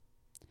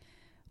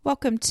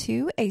Welcome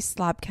to A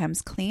Slob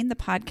Comes Clean, the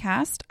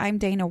podcast. I'm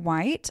Dana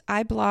White.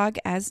 I blog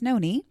as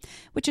Noni,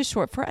 which is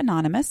short for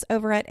anonymous,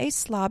 over at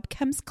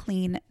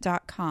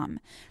aslobcomesclean.com.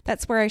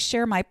 That's where I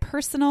share my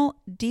personal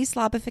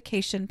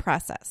deslobification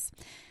process.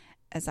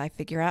 As I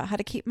figure out how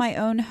to keep my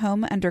own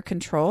home under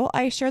control,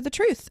 I share the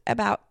truth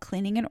about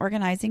cleaning and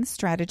organizing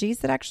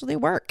strategies that actually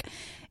work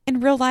in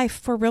real life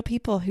for real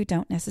people who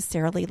don't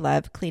necessarily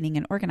love cleaning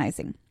and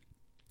organizing.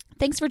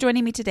 Thanks for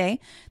joining me today.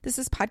 This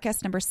is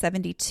podcast number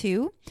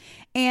 72,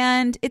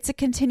 and it's a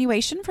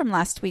continuation from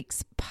last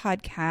week's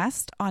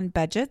podcast on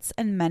budgets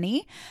and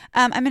money.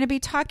 I'm going to be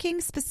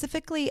talking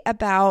specifically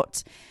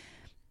about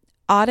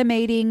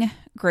automating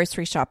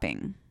grocery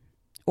shopping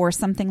or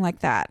something like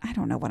that. I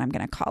don't know what I'm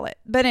going to call it.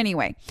 But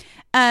anyway,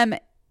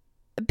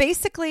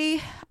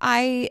 basically,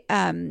 I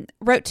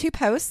wrote 2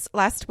 posts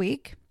last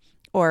week,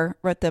 or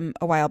wrote them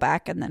a while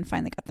back and then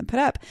finally got them put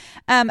up,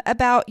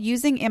 about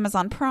using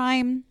Amazon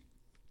Prime,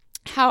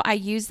 how I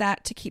use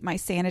that to keep my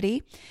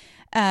sanity,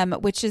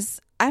 which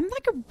is, I'm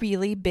like a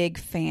really big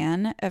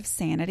fan of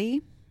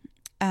sanity,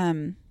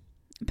 but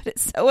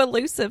it's so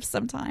elusive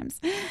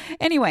sometimes.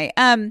 Anyway,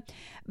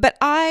 but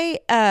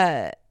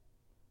I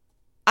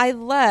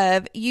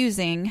love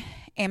using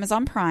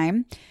Amazon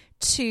Prime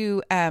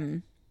to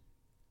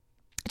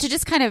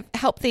just kind of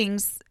help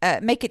things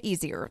make it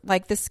easier,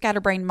 like the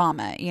scatterbrained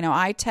mama. You know,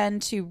 I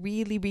tend to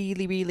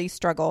really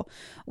struggle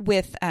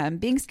with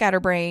being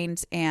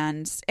scatterbrained.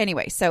 And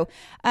anyway, so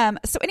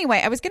anyway,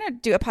 I was going to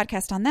do a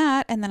podcast on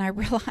that, and then I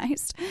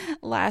realized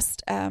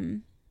last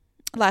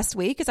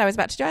week, as I was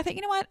about to do, I think,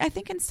 you know what? I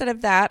think instead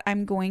of that,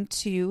 I'm going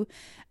to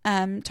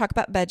talk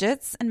about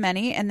budgets and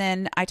money. And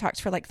then I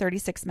talked for like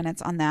 36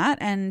 minutes on that.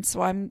 And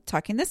so I'm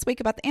talking this week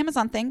about the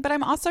Amazon thing, but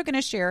I'm also going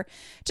to share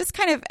just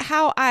kind of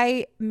how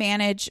I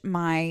manage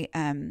my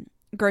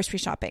grocery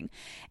shopping.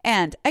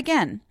 And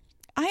again,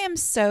 I am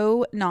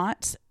so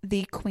not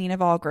the queen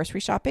of all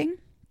grocery shopping,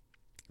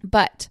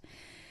 but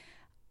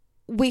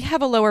we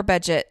have a lower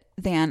budget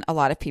than a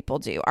lot of people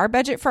do. Our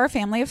budget for our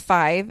family of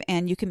 5,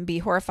 and you can be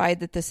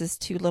horrified that this is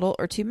too little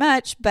or too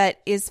much,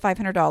 but is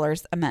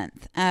 $500 a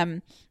month.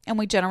 And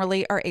we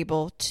generally are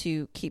able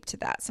to keep to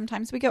that.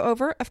 Sometimes we go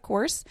over, of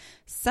course.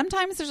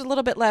 Sometimes there's a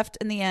little bit left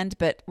in the end,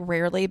 but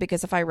rarely,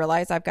 because if I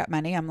realize I've got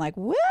money, I'm like,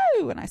 woo,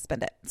 and I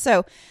spend it.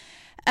 So,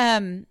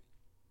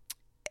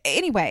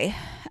 anyway,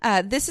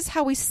 this is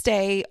how we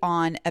stay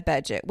on a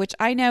budget, which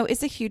I know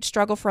is a huge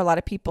struggle for a lot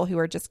of people who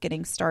are just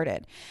getting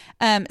started.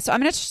 So I'm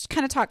going to just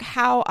kind of talk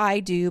how I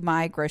do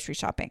my grocery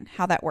shopping,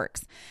 how that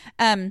works.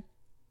 And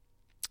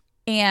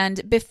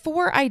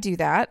before I do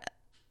that,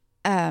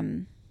 I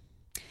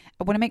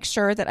want to make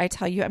sure that I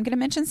tell you, I'm going to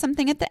mention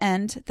something at the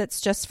end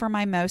that's just for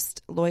my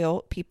most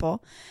loyal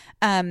people.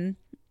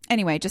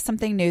 Anyway, just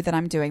something new that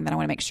I'm doing that I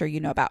want to make sure you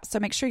know about. So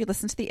make sure you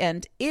listen to the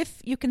end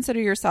if you consider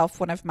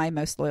yourself one of my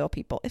most loyal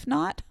people. If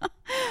not,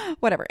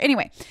 whatever.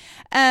 Anyway,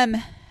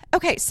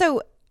 okay,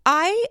 so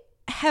I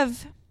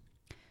have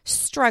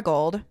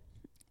struggled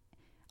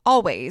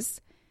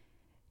always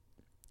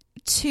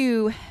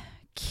to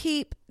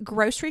keep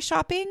grocery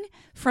shopping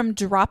from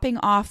dropping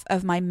off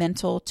of my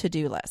mental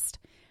to-do list.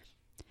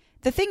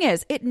 The thing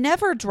is, it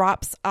never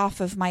drops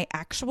off of my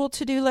actual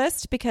to-do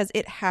list because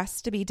it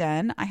has to be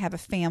done. I have a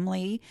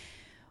family.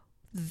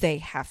 They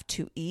have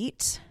to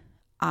eat.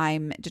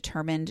 I'm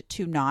determined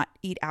to not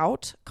eat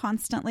out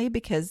constantly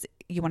because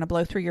you want to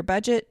blow through your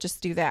budget,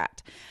 just do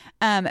that.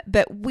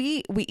 But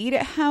we eat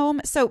at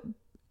home. So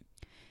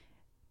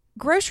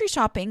grocery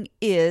shopping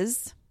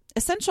is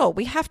essential.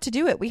 We have to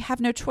do it. We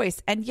have no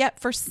choice. And yet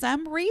for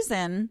some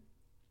reason,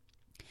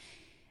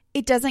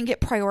 it doesn't get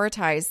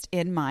prioritized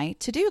in my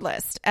to-do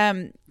list.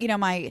 I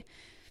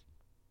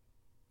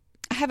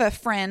have a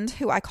friend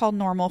who I call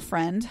Normal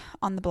Friend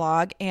on the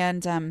blog.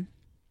 And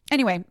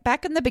anyway,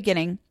 back in the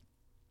beginning,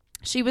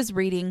 she was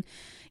reading,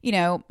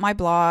 my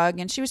blog,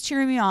 and she was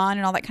cheering me on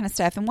and all that kind of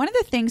stuff. And one of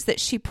the things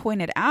that she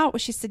pointed out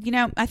was, she said,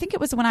 I think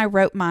it was when I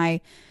wrote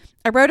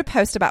a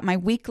post about my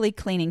weekly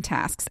cleaning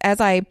tasks.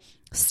 As I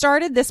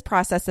started this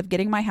process of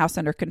getting my house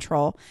under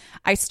control,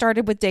 I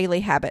started with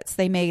daily habits.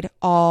 They made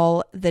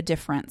all the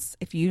difference.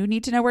 If you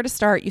need to know where to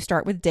start, you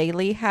start with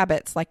daily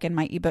habits, like in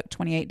my ebook,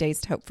 28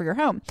 Days to Hope for Your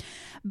Home.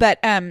 But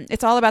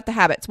it's all about the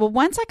habits. Well,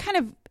 once I kind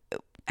of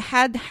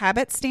had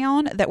habits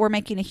down that were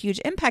making a huge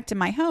impact in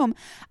my home,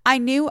 I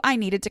knew I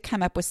needed to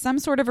come up with some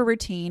sort of a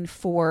routine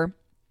for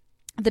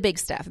the big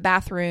stuff,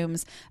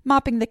 bathrooms,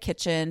 mopping the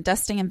kitchen,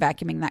 dusting and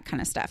vacuuming, that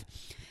kind of stuff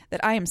that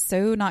I am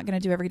so not going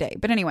to do every day.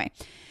 But anyway,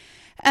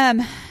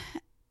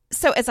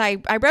 so as I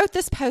wrote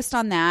this post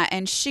on that,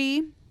 and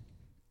she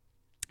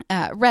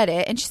read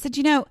it, and she said,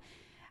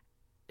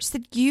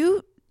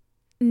 you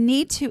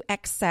need to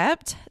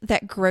accept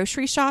that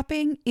grocery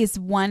shopping is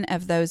one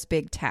of those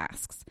big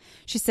tasks.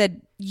 She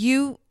said,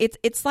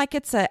 it's like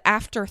it's an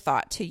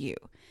afterthought to you.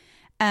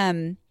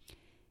 I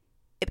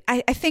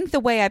think the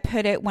way I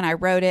put it when I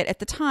wrote it at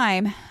the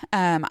time,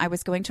 I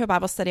was going to a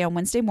Bible study on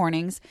Wednesday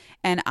mornings,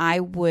 and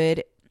I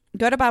would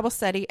go to Bible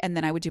study, and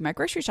then I would do my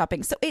grocery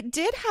shopping. So it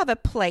did have a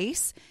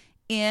place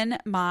in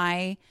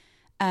my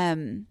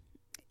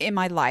in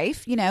my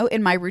life,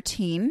 in my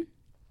routine.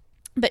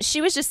 But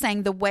she was just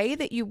saying the way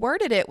that you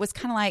worded it was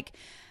kind of like,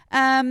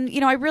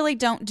 I really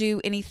don't do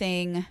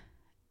anything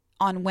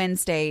on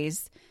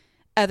Wednesdays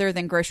other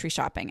than grocery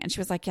shopping. And she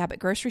was like, yeah, but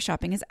grocery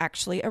shopping is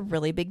actually a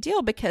really big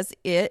deal because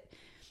it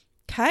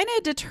kind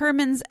of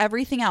determines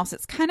everything else.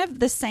 It's kind of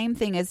the same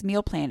thing as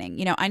meal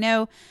planning. I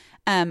know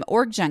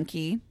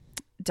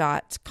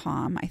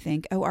orgjunkie.com, I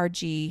think,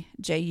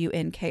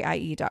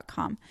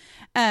 orgjunkie.com.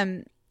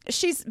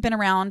 She's been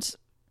around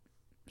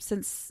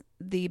since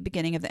the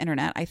beginning of the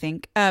internet, I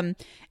think.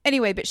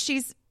 Anyway, but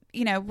she's,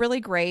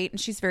 really great,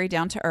 and she's very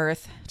down to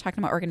earth,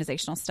 talking about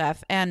organizational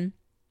stuff. And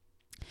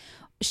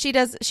she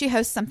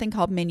hosts something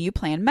called Menu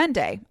Plan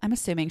Monday. I'm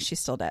assuming she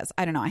still does.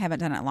 I don't know. I haven't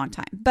done it in a long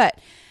time. But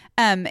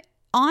on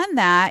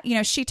that,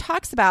 she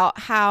talks about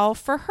how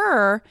for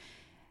her,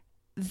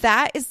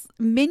 that is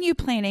menu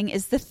planning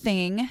is the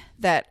thing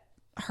that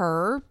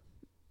her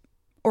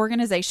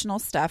organizational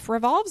stuff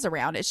revolves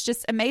around. It's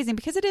just amazing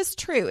because it is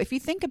true. If you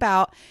think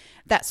about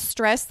that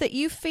stress that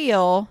you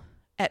feel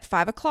at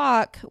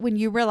 5:00 when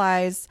you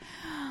realize,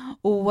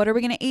 what are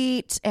we going to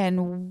eat?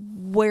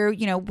 And where,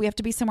 we have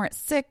to be somewhere at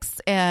 6,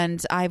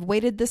 and I've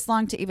waited this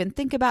long to even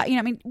think about,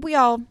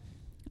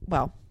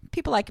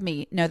 people like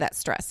me know that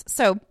stress.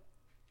 So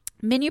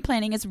menu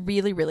planning is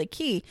really, really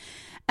key.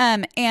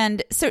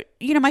 And so,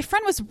 my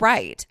friend was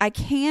right. I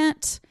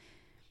can't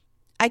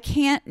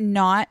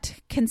not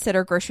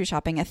consider grocery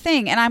shopping a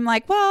thing. And I'm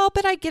like, well,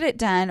 but I get it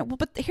done. Well,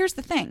 but here's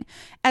the thing.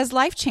 As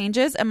life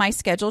changes and my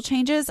schedule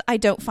changes, I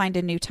don't find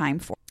a new time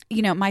for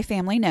it. My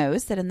family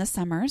knows that in the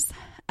summers,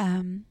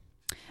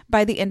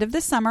 by the end of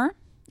the summer,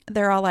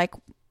 they're all like,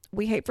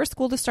 we hate for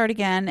school to start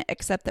again,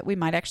 except that we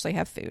might actually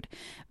have food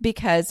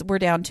because we're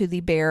down to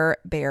the bare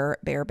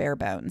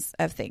bones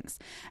of things.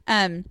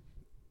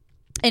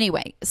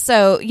 Anyway,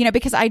 so,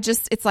 because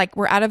it's like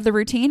we're out of the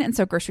routine, and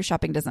so grocery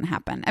shopping doesn't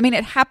happen. I mean,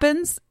 it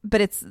happens,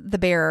 but it's the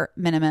bare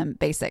minimum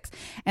basics.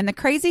 And the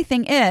crazy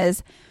thing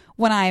is,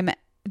 when I'm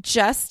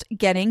just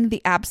getting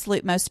the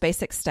absolute most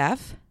basic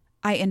stuff,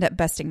 I end up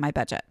busting my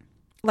budget.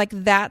 Like,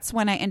 that's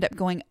when I end up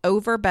going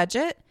over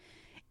budget,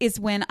 is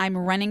when I'm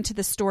running to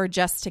the store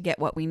just to get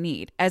what we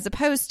need, as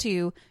opposed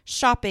to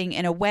shopping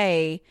in a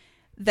way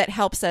that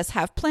helps us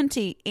have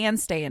plenty and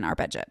stay in our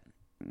budget.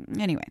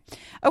 Anyway,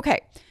 okay.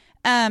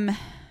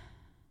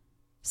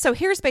 So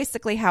here's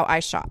basically how I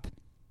shop.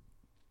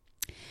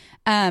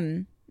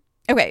 Okay.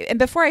 And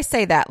before I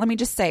say that, let me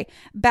just say,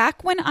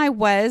 back when I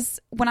was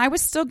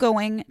still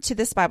going to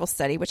this Bible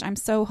study, which I'm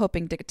so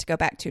hoping to go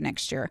back to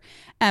next year.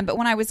 But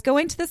when I was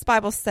going to this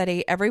Bible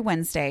study every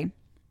Wednesday,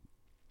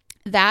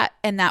 that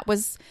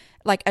was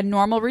like a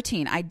normal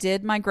routine. I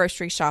did my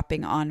grocery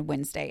shopping on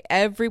Wednesday.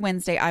 Every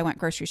Wednesday I went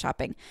grocery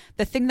shopping.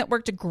 The thing that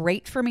worked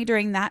great for me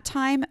during that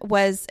time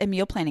was a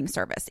meal planning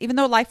service. Even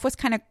though life was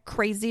kind of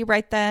crazy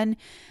right then,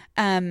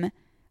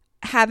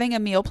 having a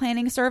meal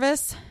planning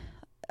service,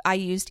 I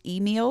used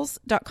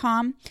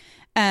emeals.com.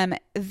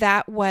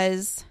 That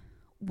was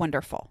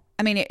wonderful.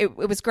 I mean, it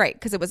was great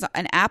because it was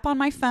an app on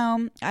my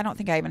phone. I don't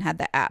think I even had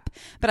the app,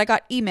 but I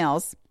got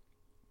emails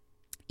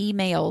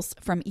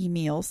from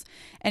eMeals.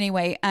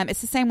 Anyway,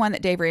 it's the same one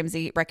that Dave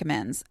Ramsey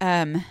recommends.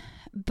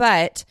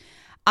 But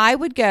I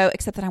would go,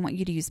 except that I want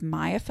you to use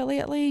my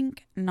affiliate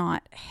link,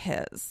 not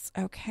his.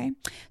 Okay.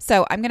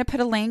 So I'm going to put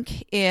a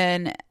link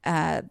in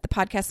the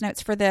podcast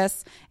notes for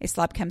this,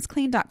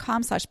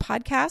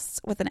 aslobcomesclean.com/podcasts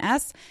with an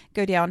S.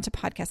 Go down to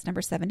podcast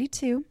number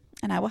 72.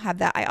 And I will have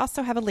that. I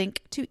also have a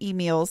link to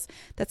eMeals.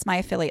 That's my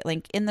affiliate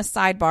link in the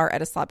sidebar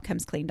at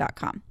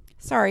aslobcomesclean.com.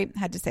 Sorry,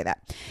 had to say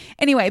that.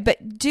 Anyway,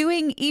 but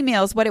doing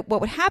emails, what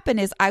would happen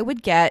is I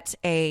would get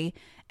an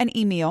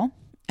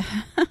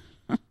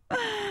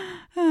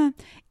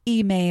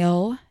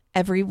email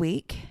every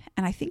week,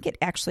 and I think it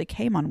actually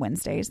came on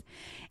Wednesdays,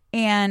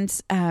 and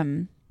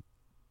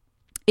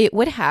it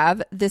would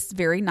have this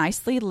very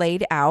nicely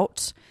laid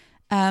out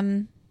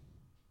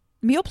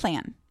meal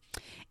plan.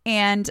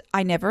 And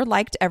I never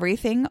liked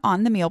everything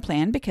on the meal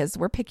plan because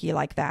we're picky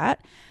like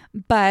that,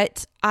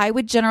 but I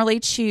would generally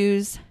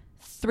choose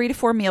 3 to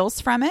 4 meals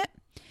from it,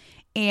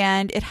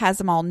 and it has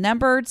them all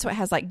numbered. So it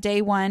has like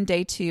day 1,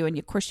 day 2, and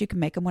of course you can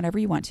make them whenever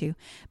you want to,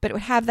 but it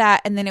would have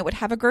that. And then it would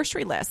have a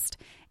grocery list,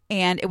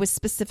 and it was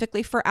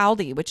specifically for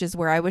Aldi, which is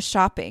where I was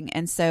shopping.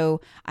 And so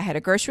I had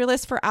a grocery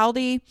list for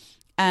Aldi,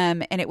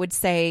 and it would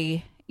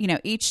say,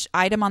 each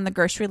item on the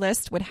grocery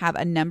list would have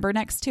a number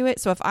next to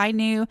it. So if I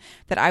knew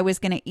that I was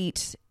going to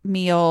eat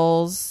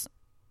meals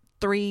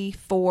 3,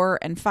 4,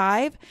 and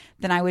 5,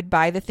 then I would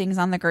buy the things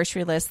on the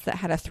grocery list that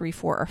had a 3,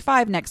 4, or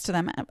 5 next to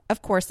them.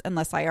 Of course,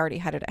 unless I already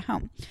had it at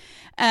home.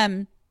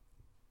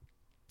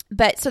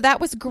 But so that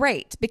was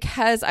great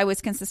because I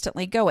was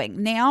consistently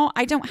going. Now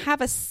I don't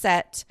have a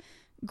set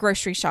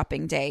grocery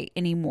shopping day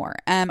anymore.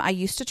 I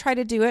used to try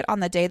to do it on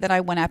the day that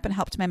I went up and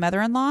helped my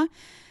mother-in-law.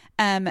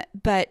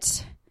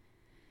 But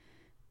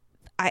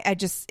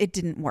it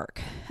didn't work.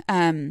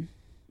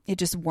 it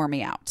just wore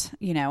me out.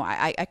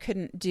 I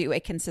couldn't do a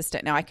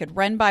consistent. Now I could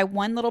run by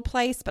one little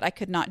place, but I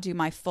could not do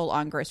my full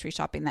on grocery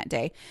shopping that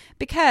day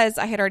because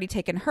I had already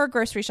taken her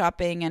grocery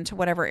shopping and to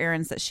whatever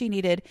errands that she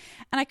needed.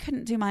 And I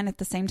couldn't do mine at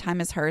the same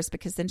time as hers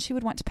because then she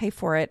would want to pay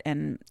for it.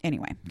 And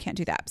anyway, can't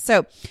do that.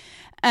 So,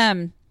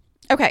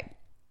 okay.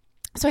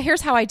 So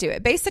here's how I do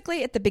it.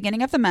 Basically at the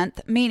beginning of the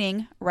month,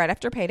 meaning right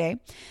after payday,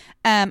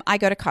 I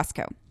go to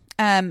Costco.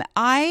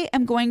 I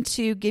am going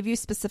to give you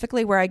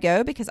specifically where I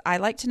go because I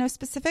like to know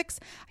specifics.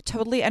 I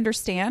totally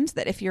understand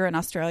that if you're in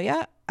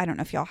Australia, I don't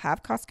know if y'all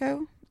have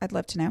Costco. I'd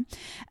love to know.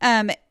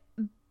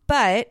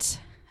 But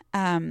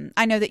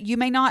I know that you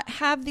may not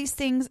have these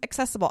things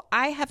accessible.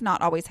 I have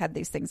not always had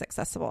these things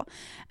accessible.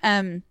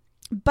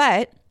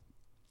 But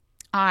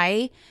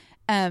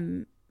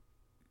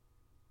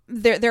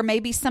there may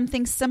be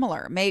something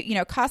similar.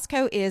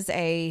 Costco is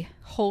a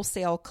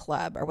wholesale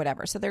club or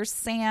whatever. So there's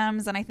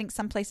Sam's, and I think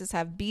some places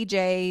have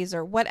BJ's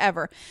or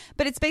whatever.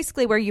 But it's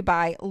basically where you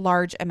buy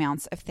large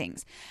amounts of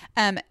things.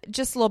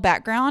 Just a little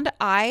background.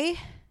 I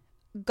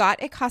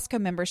got a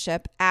Costco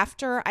membership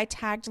after I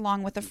tagged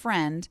along with a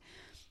friend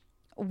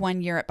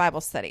one year at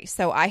Bible study.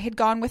 So I had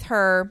gone with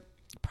her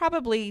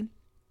probably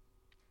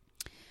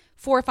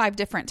 4 or 5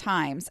 different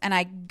times, and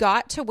I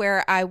got to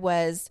where I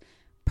was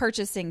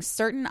purchasing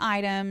certain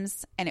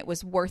items and it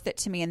was worth it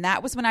to me. And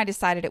that was when I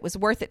decided it was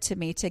worth it to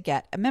me to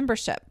get a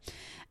membership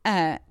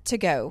to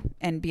go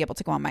and be able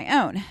to go on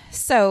my own.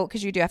 So,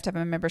 because you do have to have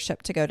a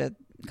membership to go to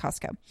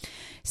Costco.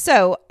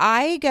 So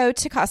I go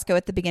to Costco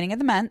at the beginning of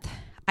the month.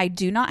 I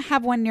do not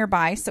have one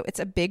nearby, so it's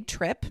a big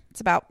trip.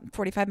 It's about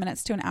 45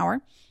 minutes to an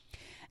hour.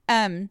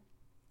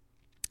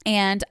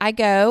 And I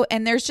go,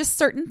 and there's just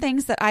certain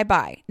things that I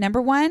buy.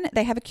 Number one,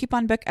 they have a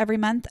coupon book every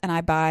month, and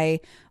I buy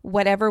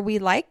whatever we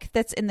like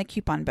that's in the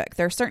coupon book.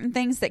 There are certain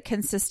things that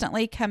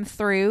consistently come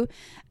through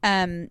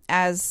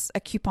as a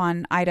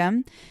coupon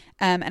item,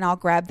 and I'll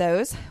grab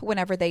those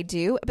whenever they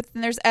do. But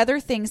then there's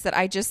other things that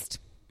I just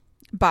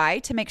buy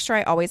to make sure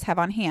I always have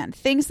on hand.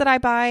 Things that I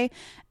buy,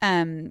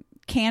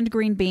 canned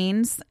green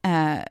beans,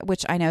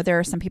 which I know there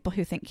are some people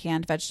who think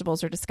canned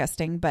vegetables are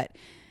disgusting, but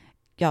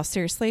y'all,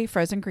 seriously,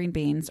 frozen green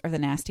beans are the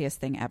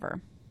nastiest thing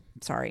ever.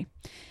 Sorry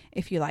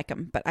if you like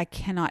them, but I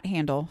cannot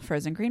handle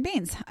frozen green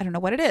beans. I don't know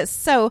what it is.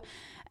 So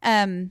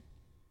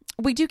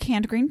we do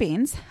canned green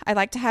beans. I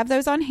like to have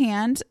those on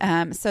hand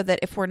so that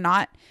if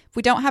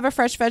we don't have a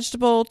fresh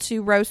vegetable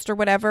to roast or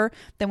whatever,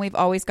 then we've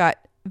always got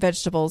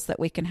vegetables that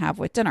we can have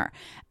with dinner.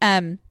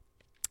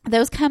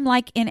 Those come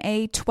like in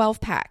a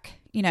 12 pack,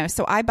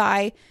 so I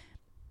buy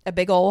a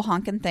big old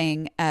honking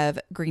thing of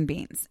green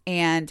beans.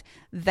 And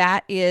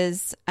that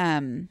is,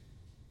 that's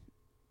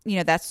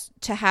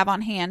to have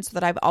on hand so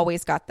that I've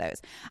always got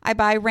those. I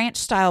buy ranch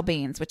style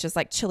beans, which is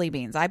like chili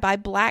beans. I buy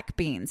black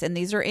beans, and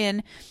these are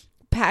in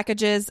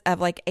packages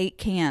of like 8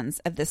 cans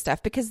of this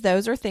stuff because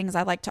those are things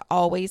I like to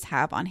always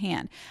have on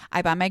hand.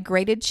 I buy my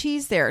grated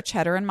cheese there,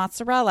 cheddar and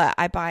mozzarella.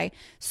 I buy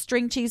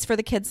string cheese for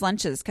the kids'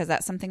 lunches because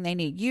that's something they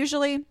need.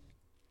 Usually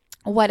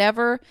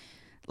whatever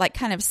like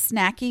kind of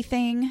snacky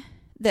thing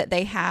that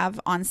they have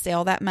on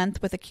sale that month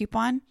with a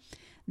coupon,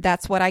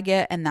 that's what I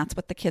get, and that's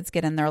what the kids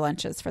get in their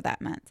lunches for that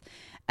month.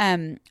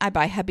 I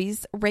buy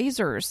hubby's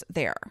razors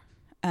there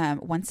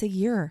once a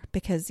year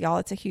because, y'all,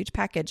 it's a huge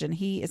package, and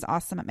he is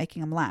awesome at making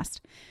them last,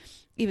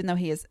 even though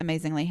he is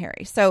amazingly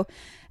hairy. So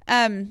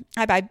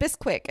I buy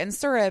Bisquick and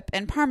syrup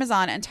and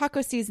Parmesan and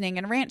taco seasoning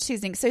and ranch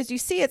seasoning. So as you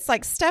see, it's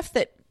like stuff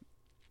that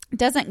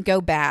doesn't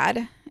go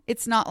bad.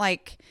 It's not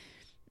like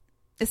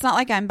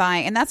I'm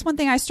buying, and that's one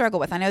thing I struggle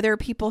with. I know there are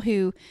people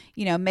who,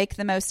 make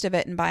the most of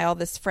it and buy all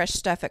this fresh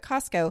stuff at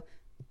Costco.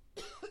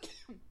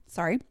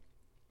 Sorry.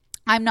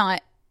 I don't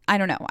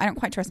know. I don't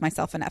quite trust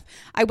myself enough.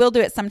 I will do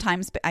it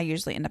sometimes, but I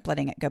usually end up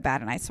letting it go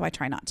bad, and so I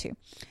try not to.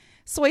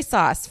 Soy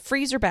sauce,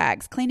 freezer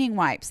bags, cleaning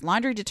wipes,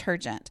 laundry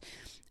detergent,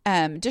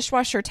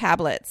 dishwasher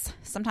tablets.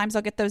 Sometimes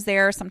I'll get those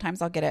there.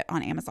 Sometimes I'll get it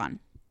on Amazon.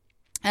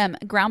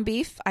 Ground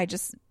beef, I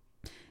just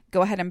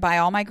go ahead and buy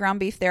all my ground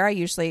beef there.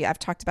 I've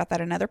talked about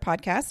that in another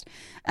podcast.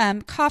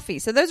 Coffee.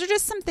 So those are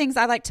just some things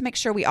I like to make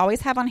sure we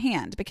always have on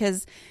hand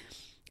because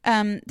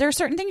there are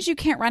certain things you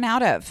can't run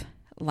out of,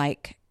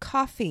 like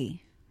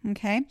coffee,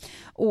 okay?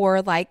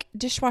 Or like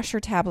dishwasher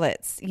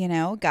tablets,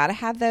 got to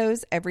have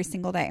those every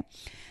single day.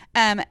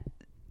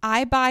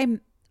 I buy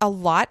a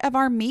lot of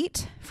our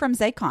meat from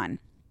Zaycon.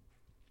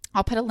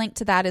 I'll put a link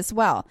to that as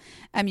well.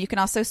 You can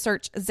also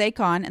search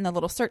Zaycon in the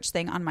little search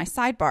thing on my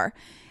sidebar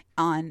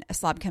on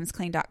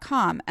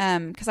slobcomesclean.com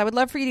because I would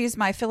love for you to use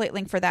my affiliate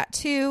link for that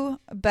too.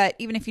 But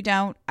even if you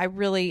don't, I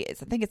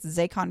think it's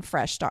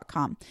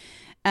zayconfresh.com.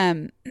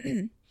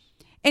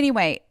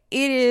 Anyway,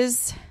 it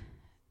is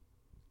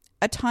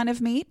a ton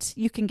of meat.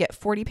 You can get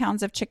 40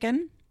 pounds of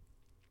chicken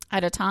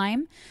at a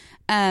time.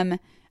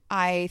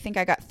 I think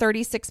I got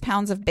 36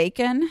 pounds of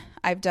bacon.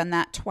 I've done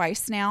that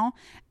twice now.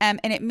 And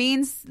it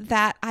means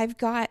that I've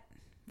got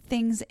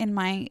things in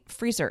my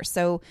freezer.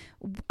 So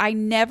I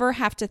never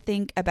have to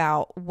think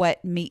about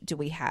what meat do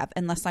we have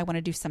unless I want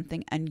to do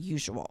something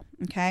unusual.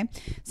 Okay.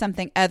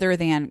 Something other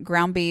than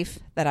ground beef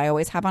that I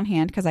always have on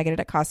hand because I get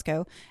it at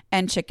Costco,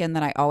 and chicken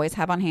that I always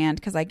have on hand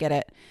because I get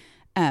it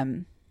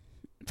from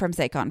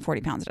Zaycon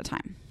 40 pounds at a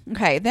time.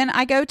 Okay. Then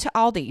I go to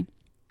Aldi,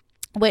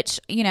 which,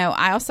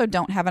 I also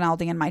don't have an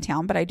Aldi in my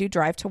town, but I do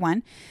drive to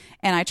one,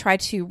 and I try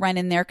to run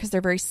in there because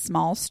they're very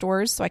small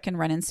stores, so I can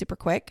run in super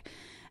quick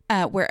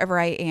wherever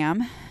I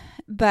am.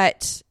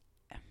 But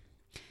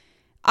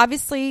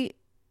obviously,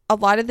 a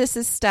lot of this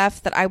is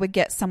stuff that I would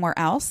get somewhere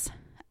else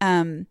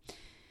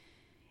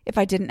if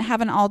I didn't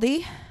have an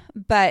Aldi.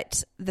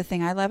 But the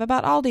thing I love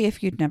about Aldi,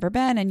 if you've never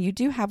been and you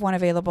do have one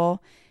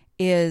available,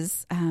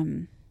 is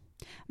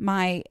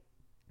my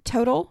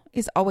total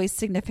is always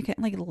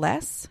significantly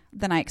less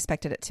than I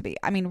expected it to be.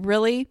 I mean,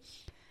 really,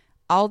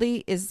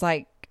 Aldi is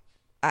like,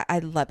 I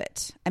love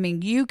it. I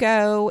mean, you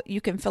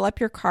can fill up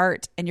your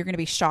cart and you're going to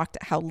be shocked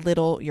at how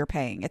little you're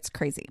paying. It's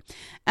crazy.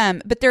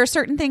 But there are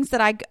certain things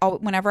that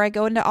whenever I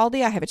go into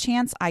Aldi, I have a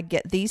chance, I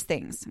get these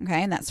things.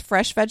 Okay. And that's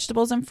fresh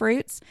vegetables and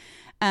fruits,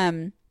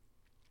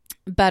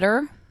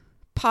 butter,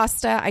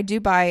 pasta. I do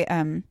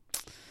buy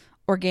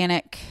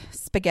organic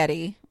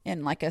spaghetti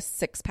in like a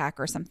 6-pack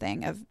or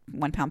something of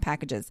 1-pound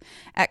packages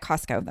at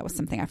Costco. That was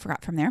something I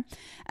forgot from there.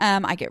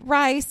 I get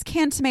rice,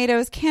 canned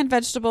tomatoes, canned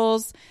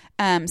vegetables,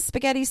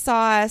 spaghetti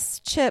sauce,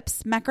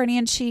 chips, macaroni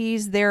and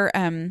cheese. Their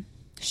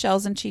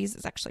shells and cheese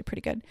is actually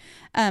pretty good.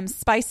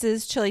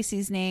 Spices, chili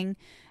seasoning,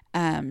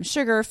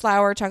 sugar,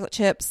 flour, chocolate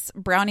chips,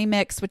 brownie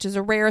mix, which is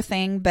a rare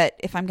thing, but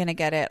if I'm going to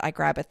get it, I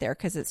grab it there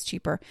because it's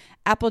cheaper.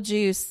 Apple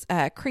juice,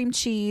 cream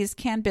cheese,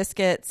 canned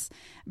biscuits,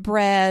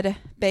 bread,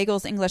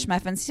 bagels, English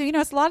muffins. So,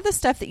 it's a lot of the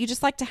stuff that you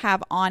just like to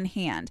have on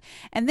hand.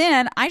 And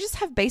then I just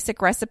have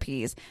basic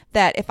recipes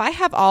that if I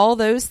have all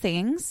those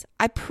things,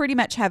 I pretty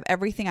much have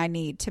everything I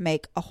need to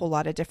make a whole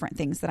lot of different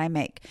things that I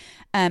make.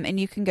 And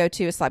you can go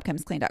to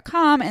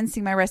aslobcomesclean.com and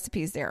see my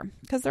recipes there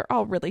because they're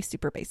all really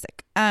super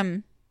basic.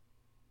 And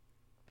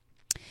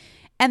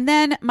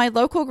then my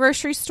local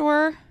grocery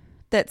store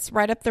that's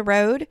right up the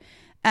road,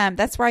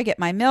 that's where I get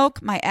my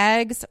milk, my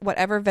eggs,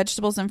 whatever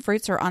vegetables and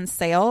fruits are on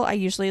sale. I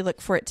usually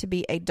look for it to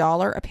be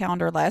 $1 a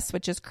pound or less,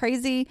 which is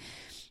crazy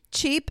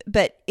cheap.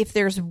 But if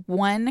there's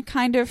one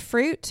kind of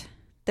fruit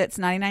that's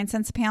 99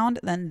 cents a pound,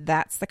 then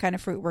that's the kind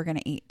of fruit we're going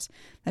to eat.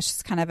 That's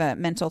just kind of a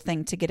mental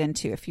thing to get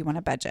into if you want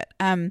to budget.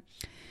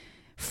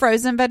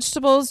 Frozen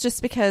vegetables,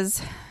 just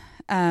because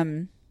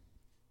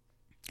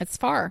it's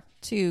far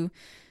to...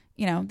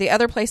 the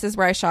other places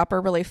where I shop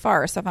are really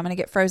far. So if I'm going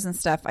to get frozen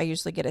stuff, I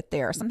usually get it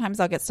there. Sometimes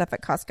I'll get stuff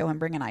at Costco and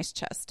bring an ice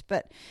chest.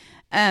 But,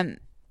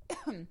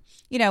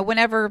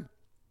 whenever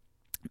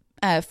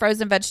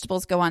frozen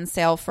vegetables go on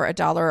sale for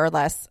 $1 or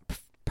less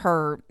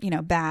per,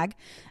 bag,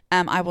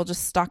 I will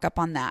just stock up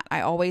on that.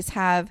 I always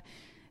have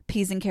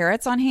peas and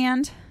carrots on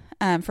hand,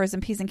 frozen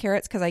peas and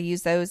carrots, because I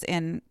use those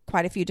in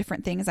quite a few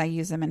different things. I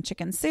use them in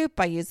chicken soup.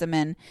 I use them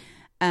in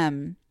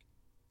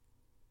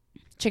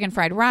chicken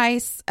fried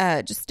rice,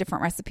 just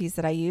different recipes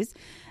that I use.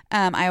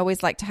 I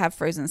always like to have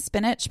frozen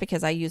spinach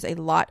because I use a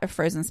lot of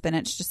frozen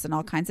spinach just in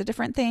all kinds of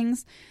different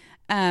things.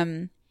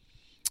 If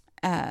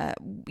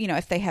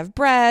they have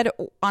bread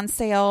on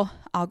sale,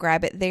 I'll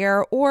grab it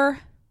there, or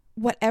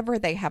whatever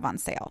they have on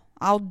sale.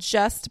 I'll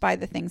just buy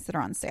the things that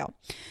are on sale.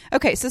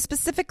 Okay, so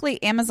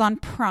specifically Amazon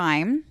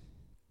Prime,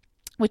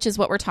 which is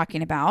what we're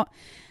talking about.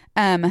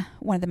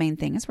 One of the main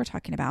things we're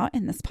talking about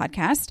in this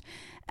podcast.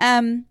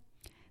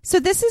 So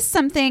this is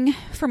something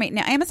for me.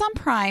 Now, Amazon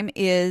Prime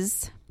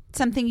is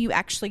something you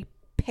actually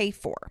pay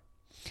for.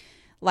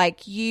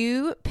 Like,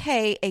 you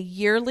pay a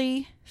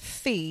yearly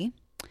fee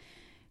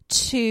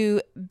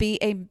to be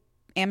a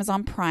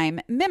Amazon Prime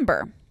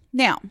member.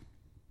 Now,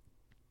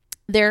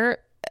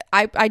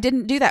 I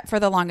didn't do that for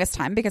the longest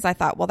time because I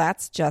thought, well,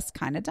 that's just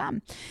kind of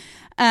dumb.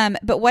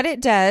 But what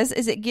it does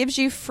is it gives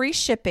you free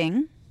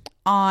shipping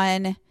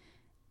on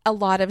a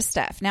lot of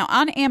stuff. Now,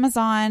 on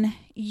Amazon,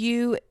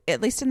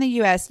 at least in the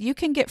US, you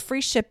can get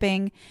free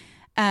shipping.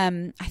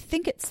 I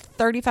think it's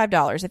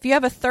 $35. If you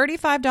have a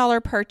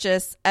 $35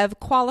 purchase of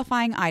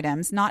qualifying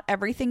items, not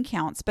everything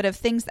counts, but of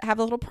things that have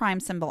a little Prime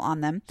symbol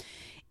on them,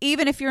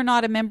 even if you're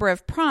not a member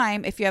of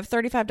Prime, if you have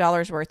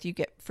 $35 worth, you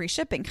get free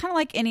shipping. Kind of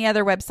like any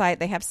other website,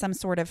 they have some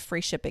sort of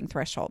free shipping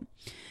threshold.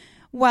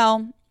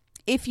 Well,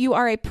 if you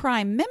are a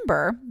Prime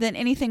member, then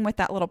anything with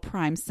that little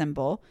Prime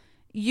symbol,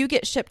 you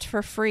get shipped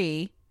for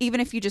free,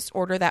 even if you just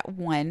order that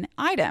one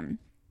item.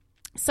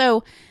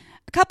 So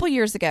a couple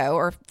years ago,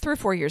 or 3 or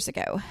 4 years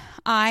ago,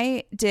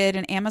 I did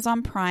an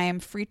Amazon Prime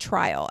free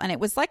trial, and it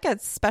was like a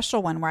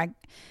special one where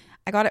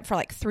I got it for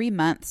like 3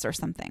 months or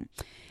something.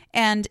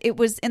 And it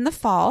was in the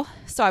fall,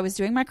 so I was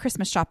doing my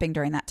Christmas shopping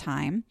during that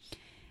time,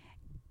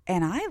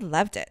 and I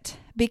loved it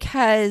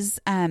because,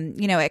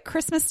 at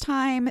Christmas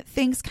time,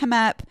 things come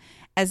up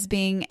as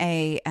being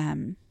a,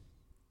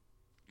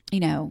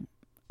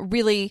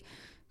 really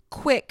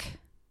quick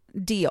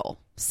deal.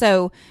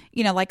 So,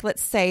 like,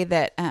 let's say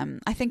that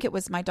I think it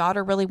was my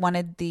daughter really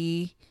wanted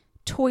the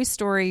Toy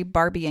Story,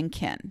 Barbie, and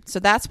Ken. So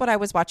that's what I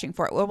was watching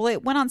for. Well,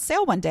 it went on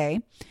sale one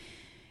day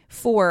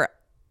for,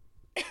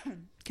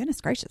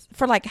 goodness gracious,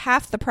 for like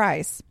half the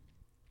price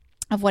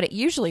of what it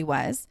usually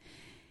was.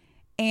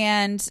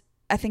 And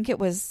I think it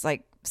was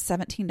like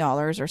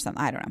 $17 or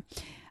something. I don't know.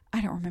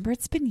 I don't remember.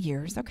 It's been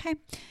years. Okay.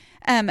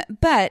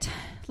 But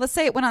let's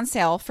say it went on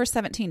sale for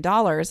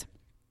 $17.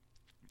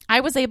 I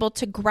was able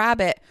to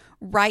grab it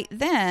right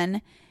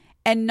then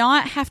and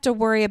not have to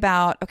worry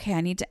about, okay,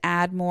 I need to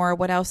add more.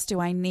 What else do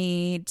I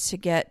need to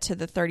get to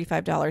the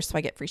 $35 so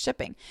I get free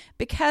shipping?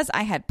 Because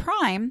I had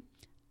Prime,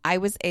 I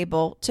was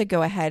able to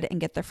go ahead and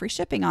get the free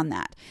shipping on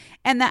that.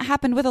 And that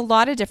happened with a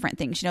lot of different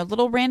things. You know,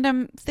 little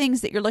random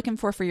things that you're looking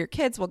for your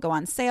kids will go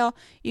on sale.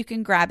 You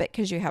can grab it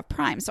because you have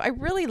Prime. So I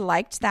really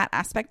liked that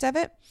aspect of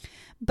it.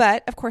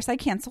 But of course I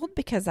canceled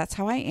because that's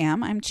how I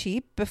am. I'm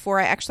cheap. Before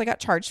I actually got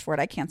charged for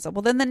it, I canceled.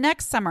 Well, then the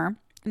next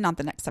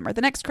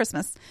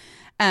Christmas,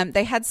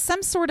 they had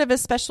some sort of a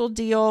special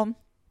deal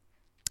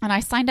and I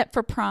signed up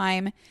for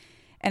Prime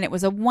and it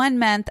was a 1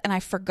 month and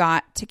I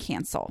forgot to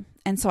cancel.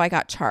 And so I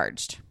got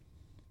charged.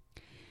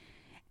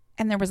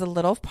 And there was a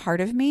little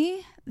part of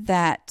me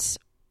that,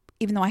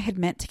 even though I had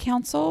meant to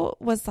cancel,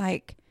 was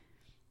like,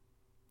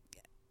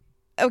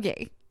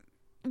 okay,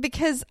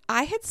 because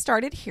I had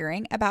started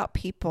hearing about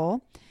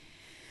people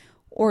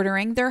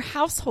ordering their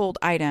household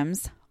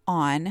items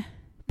on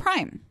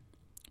Prime.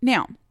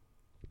 Now,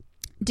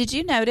 did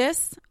you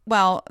notice?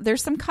 Well,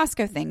 there's some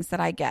Costco things that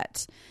I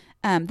get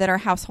that are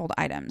household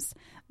items,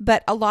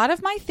 but a lot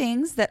of my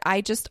things that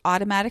I just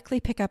automatically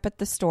pick up at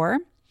the store,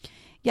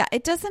 yeah,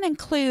 it doesn't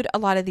include a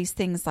lot of these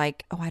things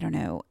like, oh, I don't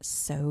know,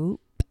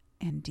 soap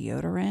and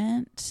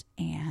deodorant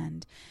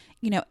and,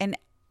 and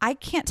I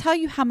can't tell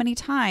you how many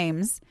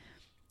times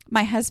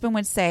my husband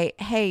would say,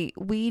 hey,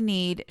 we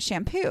need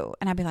shampoo.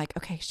 And I'd be like,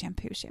 okay,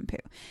 shampoo.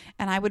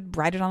 And I would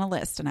write it on a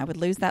list and I would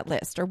lose that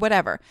list or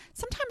whatever.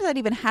 Sometimes I'd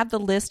even have the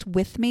list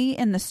with me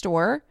in the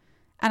store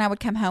and I would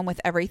come home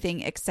with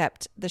everything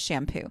except the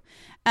shampoo,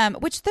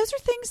 which those are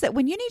things that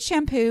when you need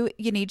shampoo,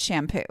 you need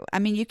shampoo. I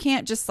mean, you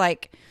can't just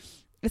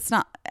it's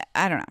not,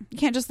 I don't know. You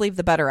can't just leave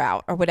the butter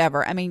out or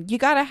whatever. I mean, you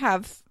got to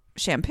have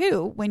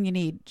shampoo when you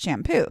need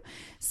shampoo.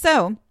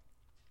 So,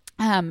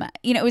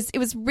 it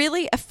was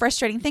really a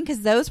frustrating thing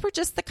because those were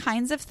just the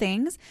kinds of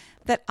things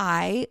that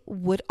I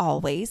would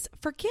always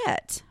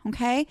forget.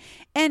 Okay.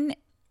 And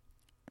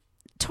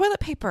toilet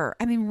paper,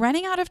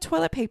 running out of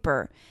toilet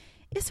paper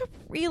is a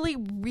really,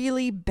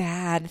 really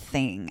bad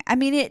thing.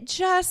 It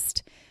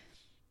just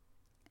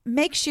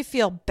makes you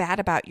feel bad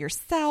about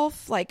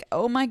yourself. Like,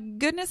 oh my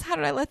goodness, how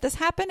did I let this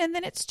happen? And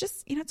then it's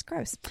just, it's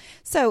gross.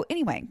 So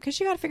anyway, because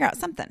you got to figure out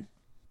something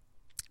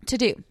to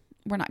do.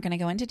 We're not going to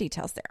go into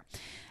details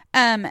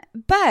there.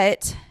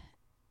 But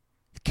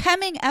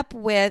coming up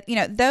with,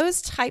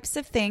 those types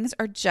of things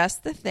are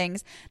just the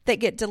things that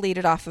get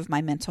deleted off of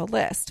my mental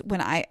list when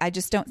I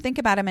just don't think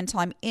about them until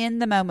I'm in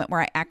the moment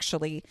where I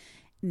actually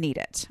need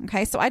it.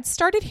 Okay. So I'd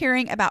started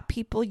hearing about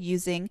people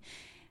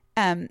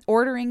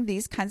ordering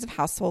these kinds of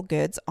household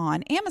goods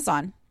on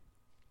Amazon.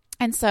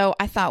 And so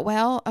I thought,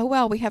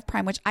 we have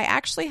Prime, which I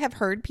actually have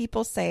heard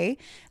people say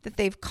that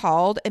they've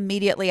called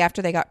immediately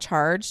after they got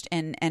charged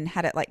and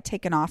had it like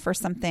taken off or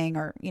something,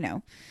 or,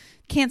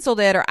 canceled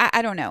it, or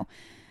I don't know.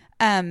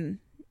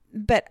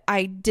 But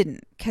I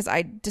didn't, because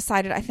I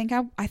decided, I think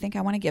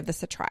I want to give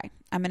this a try.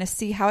 I'm going to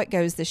see how it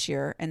goes this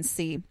year and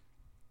see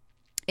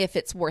if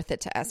it's worth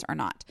it to us or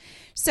not.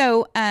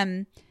 So,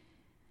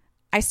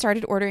 I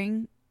started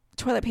ordering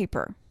toilet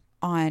paper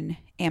on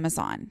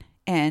Amazon.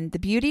 And the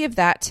beauty of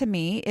that to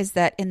me is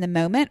that in the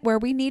moment where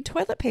we need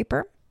toilet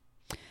paper,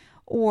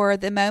 or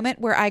the moment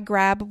where I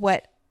grab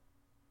what,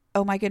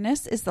 oh my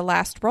goodness, is the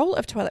last roll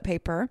of toilet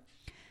paper,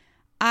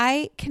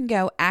 I can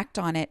go act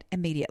on it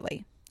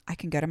immediately. I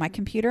can go to my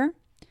computer,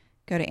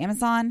 go to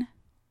Amazon,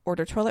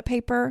 order toilet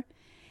paper,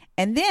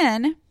 and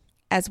then,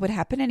 as would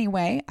happen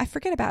anyway, I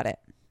forget about it.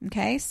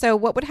 Okay, so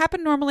what would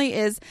happen normally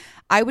is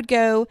I would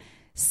go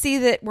see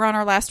that we're on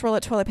our last roll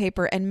of toilet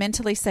paper and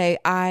mentally say,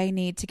 I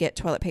need to get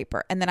toilet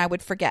paper. And then I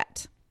would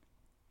forget.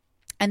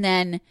 And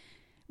then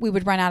we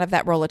would run out of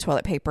that roll of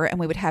toilet paper and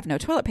we would have no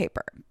toilet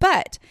paper.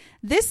 But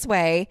this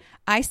way,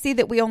 I see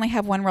that we only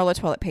have one roll of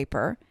toilet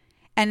paper.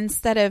 And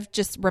instead of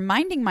just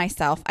reminding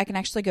myself, I can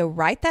actually go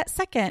right that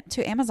second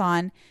to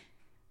Amazon,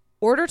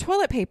 order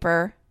toilet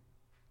paper,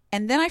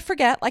 and then I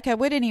forget like I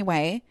would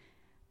anyway.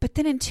 But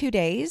then in 2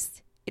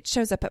 days, it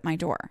shows up at my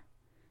door.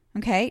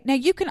 Okay. Now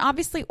you can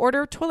obviously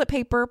order toilet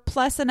paper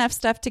plus enough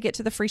stuff to get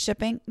to the free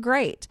shipping.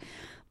 Great.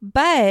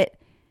 But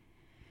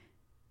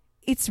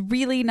it's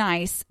really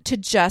nice to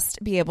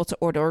just be able to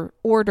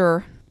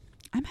order.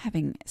 I'm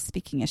having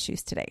speaking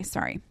issues today.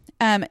 Sorry.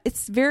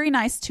 It's very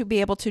nice to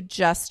be able to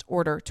just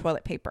order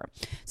toilet paper.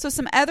 So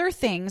some other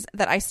things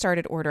that I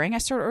started ordering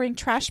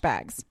trash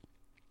bags.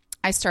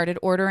 I started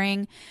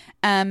ordering,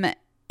 I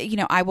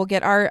will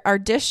get our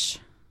dish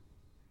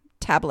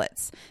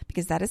tablets,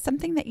 because that is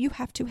something that you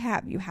have to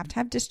have. You have to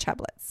have dish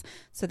tablets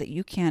so that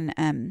you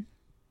can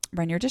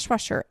run your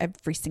dishwasher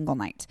every single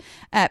night.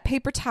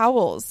 Paper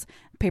towels.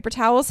 Paper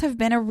towels have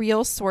been a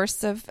real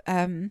source of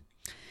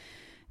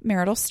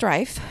marital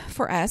strife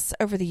for us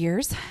over the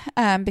years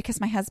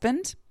because my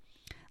husband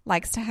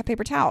likes to have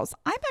paper towels.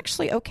 I'm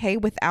actually okay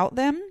without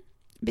them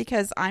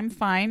because I'm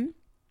fine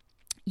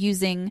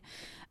using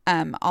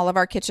all of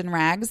our kitchen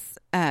rags,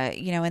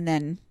 and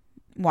then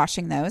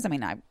washing those. I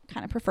mean, I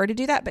kind of prefer to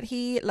do that, but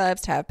he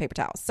loves to have paper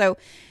towels. So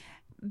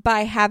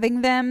by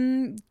having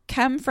them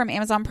come from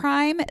Amazon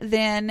Prime,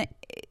 then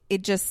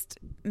it just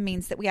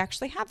means that we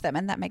actually have them,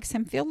 and that makes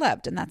him feel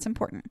loved, and that's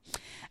important.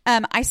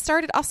 I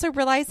started also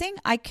realizing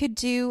I could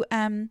do,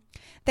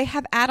 they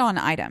have add-on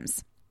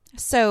items.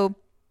 So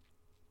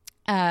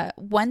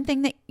one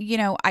thing that,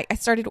 I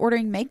started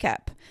ordering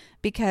makeup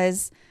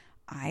because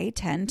I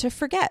tend to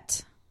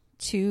forget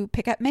to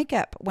pick up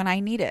makeup when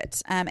I need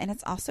it. And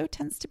it also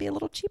tends to be a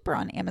little cheaper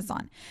on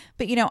Amazon.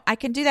 But, I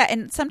can do that.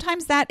 And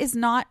sometimes that is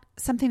not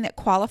something that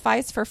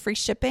qualifies for free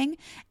shipping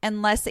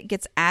unless it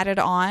gets added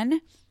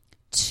on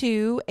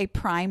to a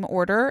Prime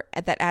order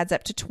that adds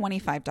up to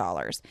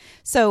 $25.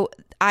 So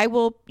I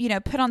will,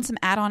 put on some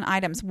add-on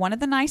items. One of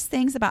the nice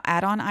things about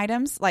add-on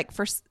items, like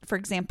for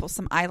example,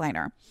 some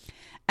eyeliner,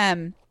 I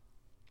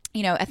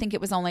think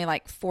it was only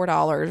like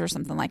 $4 or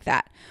something like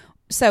that.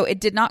 So it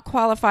did not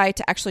qualify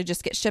to actually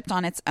just get shipped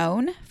on its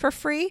own for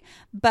free,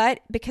 but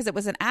because it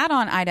was an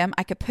add-on item,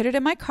 I could put it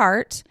in my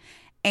cart,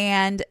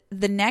 and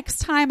the next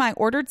time I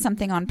ordered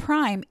something on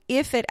Prime,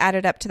 if it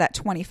added up to that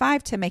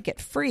 $25 to make it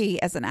free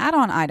as an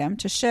add-on item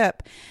to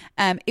ship,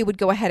 it would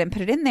go ahead and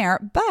put it in there.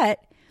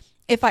 But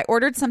if I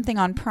ordered something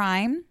on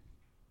Prime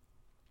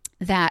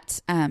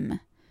that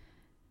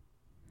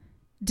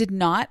did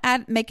not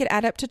make it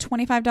add up to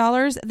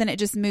 $25, then it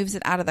just moves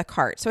it out of the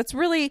cart. So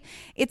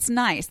it's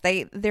nice.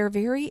 They're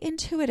very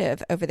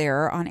intuitive over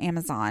there on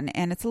Amazon,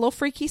 and it's a little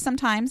freaky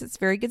sometimes. It's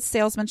very good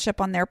salesmanship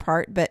on their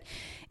part, but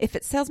if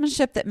it's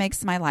salesmanship that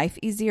makes my life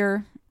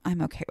easier,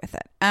 I'm okay with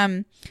it.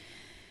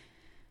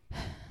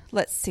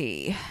 Let's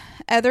see.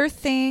 Other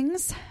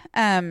things.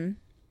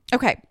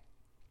 Okay.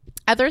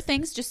 Other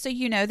things, just so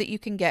you know, that you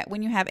can get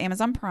when you have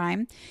Amazon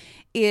Prime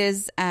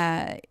is,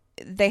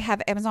 they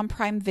have Amazon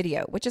Prime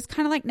Video, which is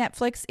kind of like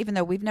Netflix, even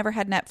though we've never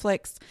had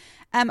Netflix.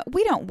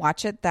 We don't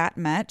watch it that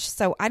much,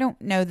 so I don't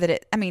know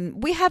that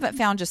we haven't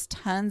found just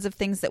tons of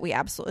things that we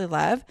absolutely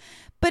love,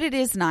 but it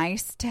is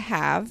nice to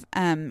have.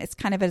 It's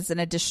kind of as an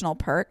additional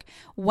perk.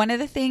 One of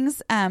the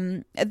things,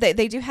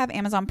 they do have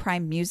Amazon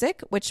Prime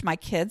Music, which my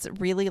kids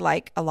really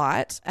like a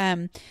lot,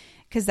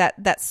 because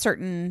that's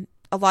certain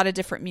a lot of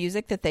different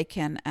music that they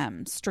can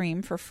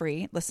stream for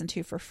free, listen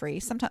to for free.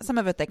 Sometimes some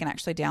of it they can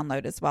actually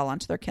download as well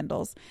onto their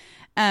Kindles.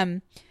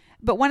 But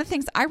one of the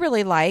things I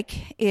really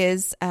like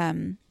is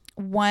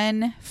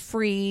one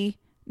free,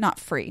 not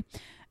free,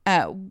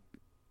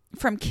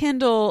 from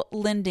Kindle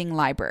Lending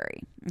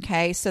Library.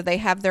 Okay, so they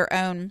have their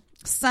own.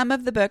 Some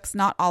of the books,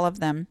 not all of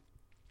them,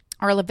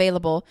 are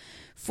available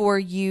for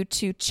you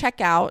to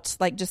check out,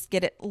 like just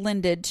get it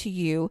lended to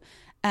you,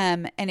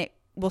 and it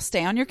will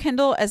stay on your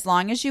Kindle as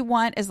long as you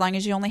want, as long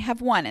as you only have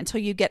one until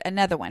you get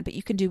another one, but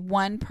you can do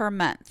one per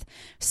month.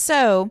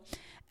 So,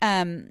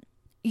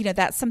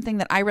 that's something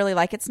that I really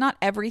like. It's not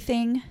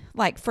everything.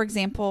 Like, for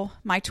example,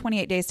 my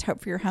 28 Days to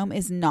Hope for Your Home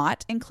is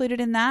not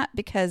included in that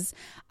because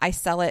I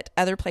sell it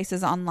other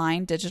places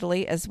online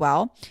digitally as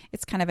well.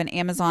 It's kind of an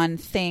Amazon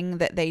thing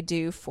that they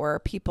do for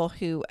people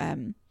who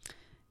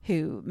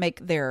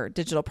make their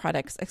digital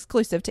products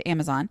exclusive to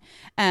Amazon.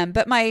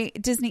 But my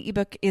Disney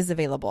ebook is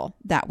available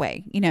that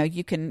way.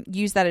 You can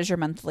use that as your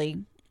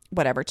monthly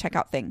whatever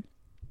checkout thing.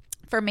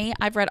 For me,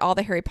 I've read all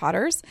the Harry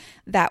Potters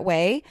that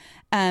way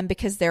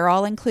because they're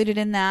all included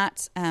in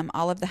that.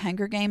 All of the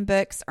Hunger Game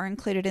books are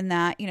included in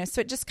that. So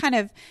it just kind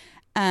of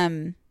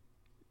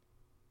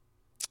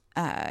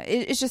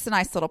it's just a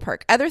nice little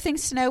perk. Other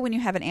things to know when you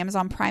have an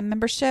Amazon Prime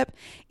membership: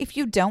 if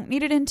you don't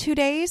need it in 2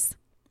 days,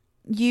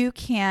 you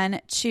can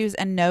choose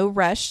a no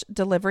rush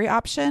delivery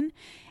option,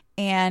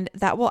 and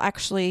that will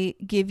actually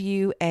give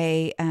you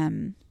a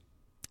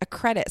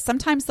credit.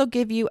 Sometimes they'll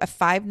give you a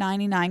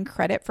 $5.99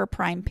 credit for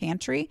Prime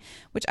Pantry,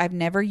 which I've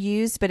never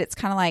used, but it's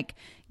kind of like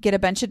get a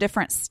bunch of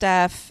different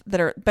stuff that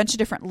are a bunch of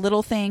different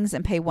little things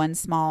and pay one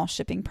small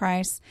shipping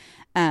price.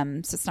 So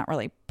it's not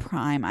really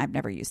Prime. I've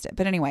never used it,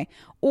 but anyway.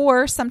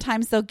 Or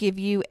sometimes they'll give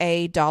you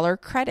a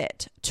 $1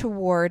 credit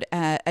toward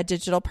a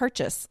digital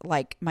purchase,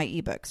 like my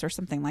ebooks or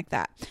something like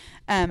that,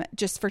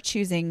 just for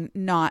choosing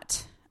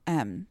not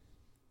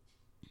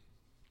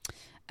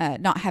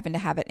having to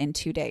have it in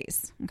 2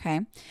 days.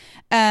 Okay.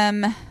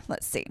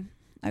 Let's see.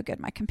 Oh,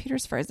 good. My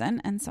computer's frozen,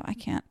 and so I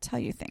can't tell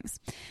you things.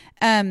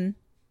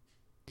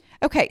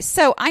 Okay,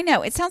 so I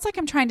know it sounds like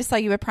I'm trying to sell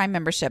you a Prime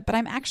membership, but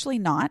I'm actually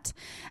not.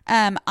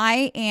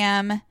 I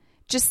am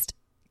just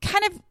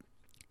kind of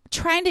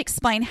trying to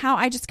explain how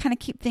I just kind of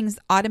keep things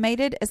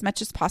automated as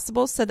much as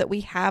possible so that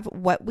we have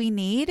what we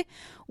need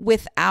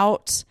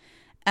without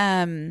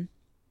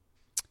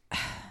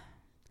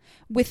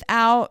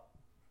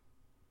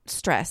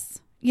stress.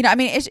 I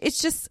mean,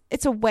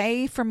 it's a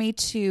way for me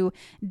to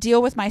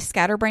deal with my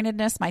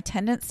scatterbrainedness, my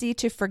tendency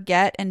to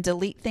forget and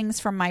delete things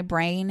from my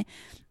brain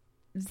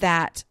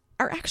that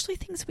are actually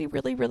things we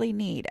really, really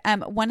need.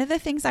 One of the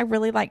things I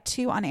really like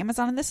too on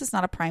Amazon, and this is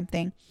not a Prime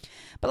thing,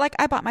 but like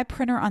I bought my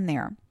printer on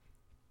there.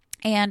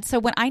 And so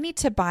when I need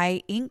to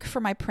buy ink for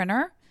my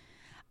printer,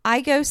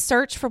 I go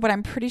search for what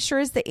I'm pretty sure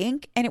is the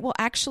ink, and it will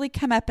actually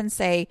come up and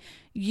say,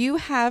 you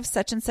have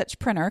such and such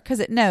printer, because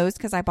it knows,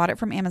 because I bought it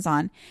from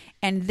Amazon,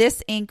 and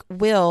this ink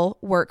will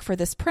work for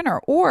this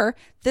printer, or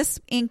this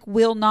ink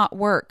will not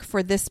work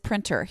for this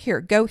printer.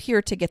 Here, go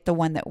here to get the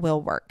one that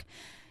will work.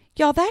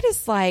 Y'all, that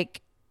is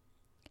like,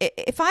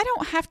 if I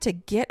don't have to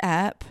get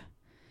up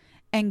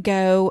and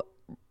go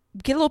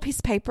get a little piece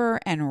of paper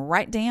and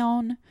write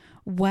down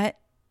what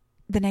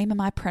the name of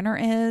my printer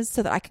is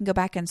so that I can go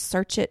back and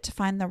search it to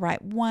find the right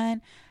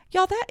one.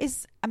 Y'all, that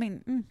is, I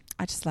mean,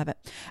 I just love it.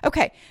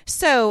 Okay.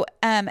 So,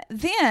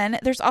 then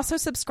there's also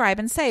subscribe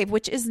and save,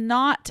 which is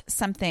not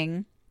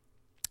something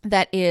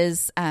that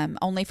is,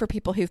 only for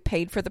people who've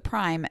paid for the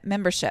Prime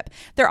membership.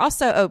 There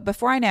also,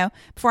 before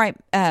I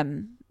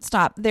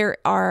stop, there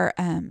are,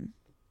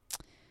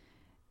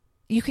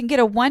 you can get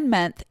a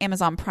 1-month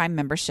Amazon Prime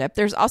membership.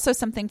 There's also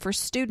something for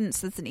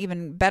students that's an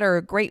even better,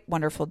 great,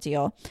 wonderful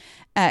deal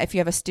if you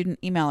have a student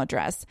email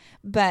address.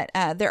 But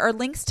there are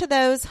links to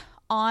those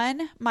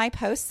on my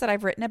posts that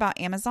I've written about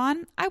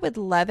Amazon. I would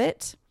love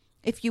it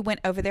if you went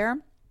over there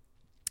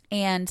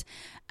and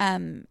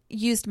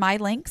used my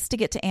links to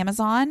get to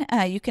Amazon.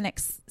 You can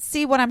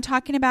see what I'm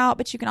talking about,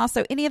 but you can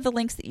also, any of the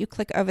links that you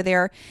click over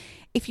there,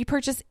 if you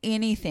purchase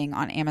anything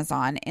on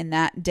Amazon in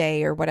that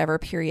day or whatever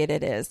period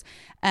it is,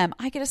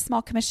 I get a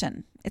small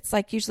commission. It's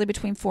like usually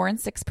between 4 and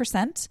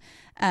 6%,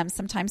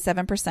 sometimes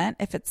 7%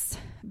 if it's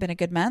been a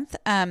good month.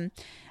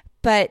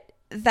 But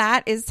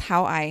that is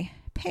how I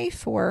pay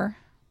for,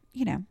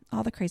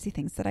 all the crazy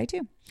things that I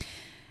do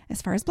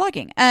as far as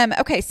blogging.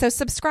 Okay, so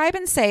subscribe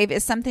and save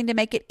is something to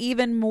make it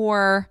even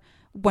more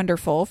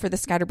wonderful for the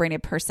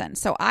scatterbrained person.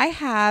 So I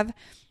have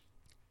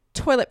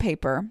toilet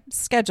paper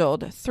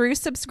scheduled through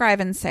subscribe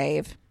and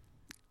save.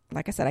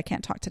 Like I said, I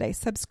can't talk today.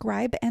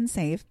 Subscribe and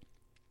save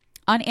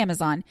on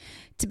Amazon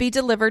to be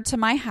delivered to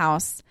my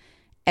house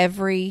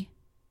every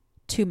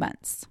 2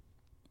 months.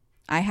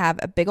 I have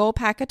a big old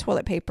pack of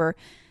toilet paper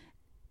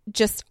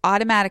just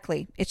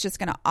automatically. It's just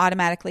going to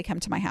automatically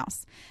come to my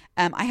house.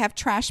 I have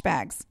trash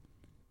bags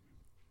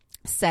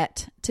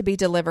set to be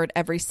delivered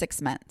every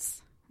 6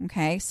 months.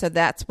 Okay. So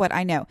that's what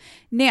I know.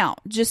 Now,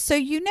 just so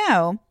you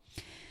know,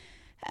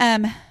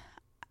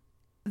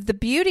 the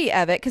beauty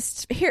of it,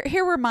 because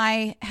here were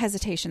my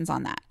hesitations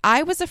on that.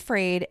 I was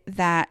afraid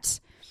that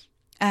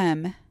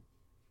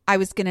I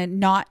was going to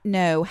not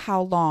know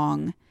how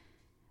long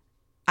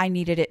I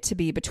needed it to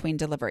be between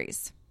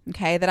deliveries.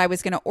 Okay, that I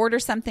was going to order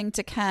something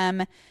to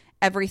come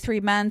every 3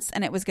 months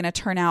and it was going to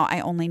turn out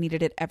I only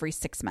needed it every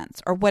 6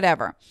 months or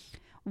whatever.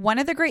 One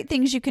of the great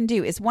things you can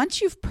do is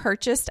once you've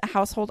purchased a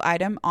household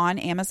item on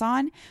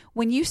Amazon,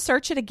 when you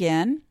search it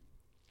again,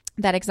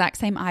 that exact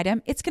same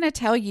item, it's going to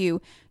tell you,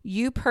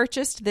 you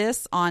purchased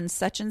this on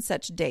such and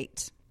such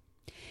date.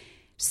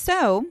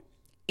 So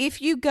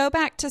if you go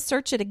back to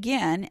search it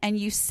again and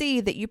you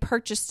see that you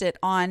purchased it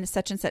on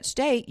such and such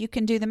date, you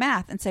can do the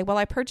math and say, well,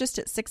 I purchased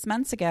it 6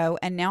 months ago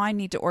and now I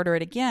need to order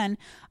it again.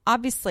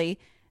 Obviously,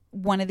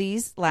 one of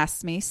these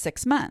lasts me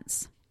 6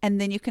 months. And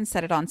then you can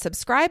set it on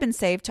subscribe and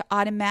save to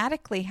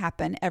automatically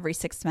happen every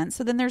 6 months.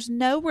 So then there's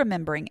no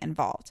remembering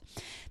involved.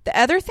 The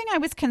other thing I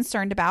was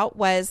concerned about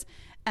was,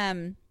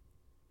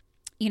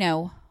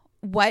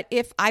 what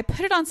if I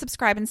put it on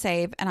subscribe and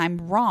save and I'm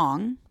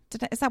wrong?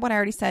 Is that what I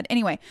already said?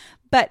 Anyway,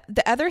 but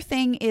the other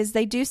thing is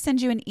they do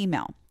send you an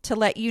email to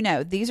let you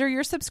know these are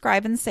your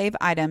subscribe and save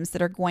items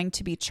that are going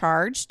to be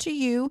charged to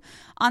you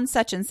on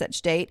such and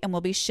such date and will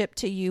be shipped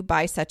to you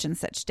by such and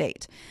such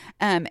date.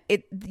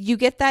 You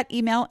get that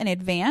email in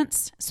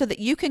advance so that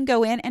you can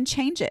go in and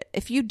change it.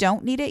 If you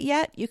don't need it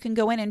yet, you can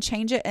go in and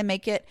change it and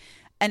make it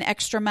an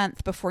extra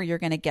month before you're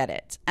going to get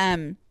it.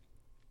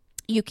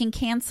 You can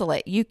cancel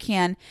it. You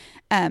can,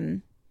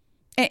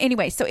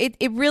 anyway, so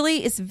it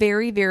really is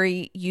very,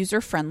 very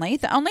user-friendly.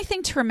 The only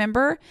thing to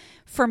remember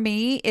for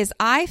me is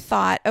I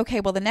thought,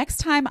 okay, well, the next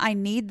time I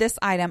need this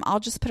item,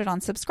 I'll just put it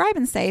on subscribe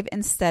and save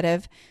instead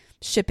of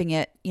shipping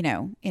it,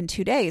 in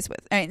 2 days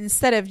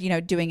instead of,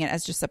 doing it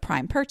as just a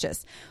Prime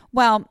purchase.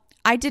 Well,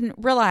 I didn't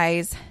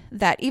realize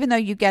that even though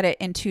you get it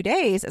in 2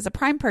 days as a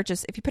Prime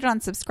purchase, if you put it on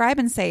subscribe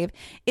and save,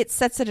 it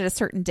sets it at a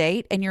certain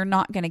date and you're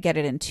not going to get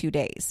it in 2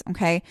 days.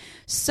 Okay.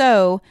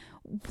 So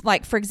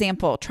like, for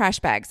example, trash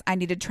bags. I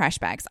needed trash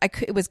bags.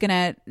 It was going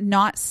to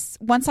not,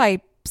 once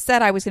I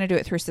said I was going to do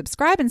it through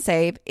subscribe and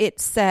save, it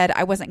said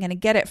I wasn't going to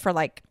get it for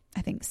like,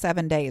 I think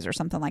 7 days or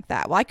something like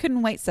that. Well, I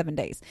couldn't wait 7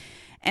 days.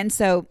 And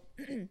so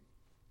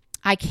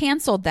I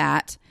canceled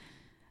that,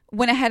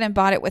 went ahead and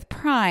bought it with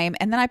Prime.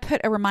 And then I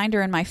put a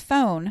reminder in my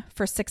phone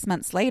for 6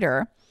 months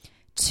later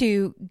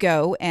to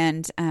go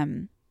and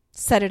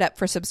set it up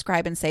for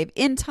subscribe and save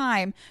in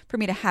time for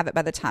me to have it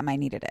by the time I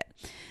needed it.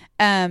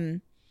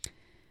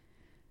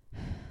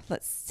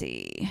 Let's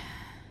see.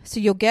 So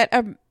you'll get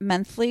a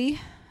monthly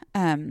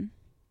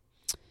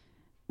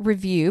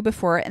review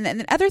before. And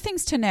then other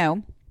things to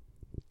know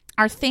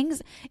are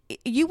things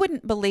you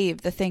wouldn't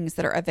believe, the things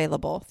that are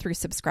available through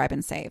Subscribe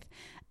and Save.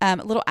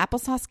 Little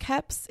applesauce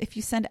cups. If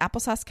you send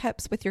applesauce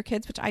cups with your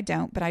kids, which I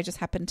don't, but I just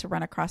happened to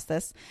run across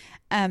this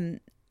in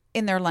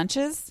their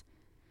lunches,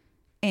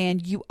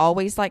 and you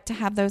always like to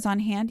have those on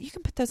hand, you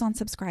can put those on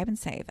Subscribe and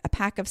Save. A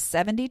pack of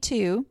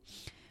 72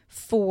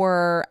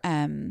 for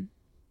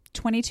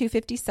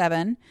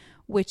 $22.57,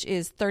 which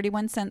is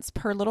 31 cents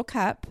per little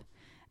cup.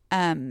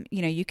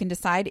 You can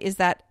decide, is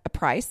that a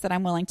price that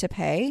I'm willing to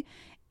pay?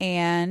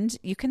 And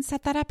you can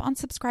set that up on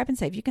Subscribe and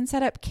Save. You can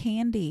set up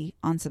candy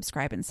on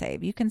Subscribe and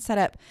Save. You can set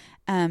up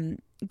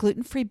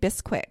gluten-free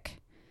Bisquick,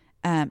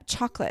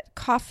 chocolate,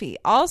 coffee,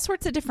 all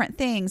sorts of different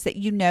things that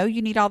you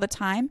need all the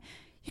time.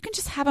 You can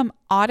just have them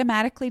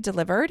automatically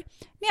delivered.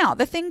 Now,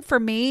 the thing for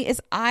me is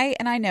I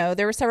know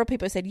there were several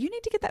people who said, you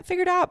need to get that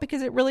figured out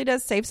because it really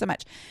does save so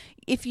much.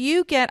 If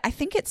you get, I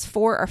think it's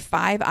 4 or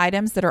 5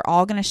 items that are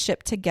all going to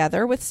ship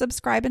together with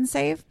Subscribe and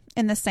Save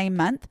in the same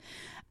month,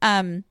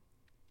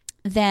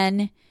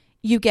 then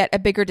you get a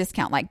bigger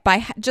discount. Like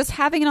by just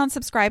having it on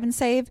Subscribe and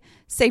Save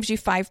saves you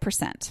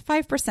 5%.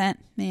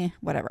 5%,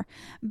 whatever.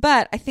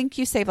 But I think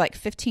you save like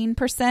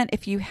 15%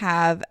 if you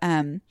have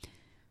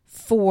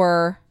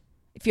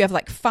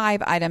like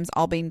 5 items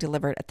all being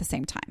delivered at the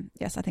same time.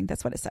 Yes, I think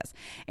that's what it says.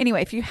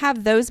 Anyway, if you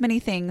have those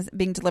many things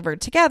being delivered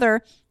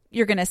together,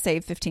 you're going to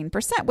save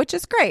 15%, which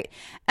is great.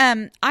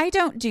 I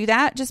don't do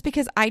that just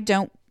because I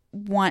don't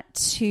want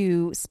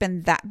to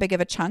spend that big of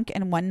a chunk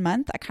in one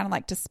month. I kind of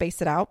like to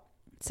space it out.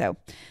 So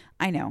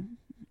I know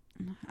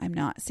I'm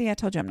not. See, I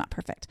told you I'm not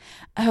perfect.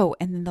 Oh,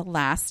 and then the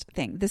last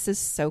thing. This is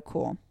so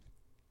cool.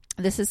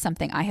 This is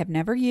something I have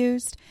never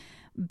used,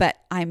 but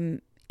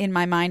in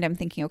my mind, I'm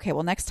thinking, okay,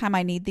 well, next time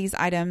I need these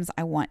items,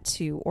 I want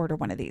to order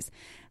one of these.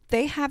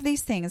 They have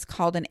these things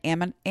called an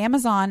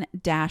Amazon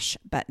Dash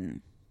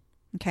button.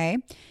 Okay.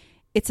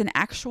 It's an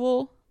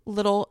actual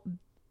little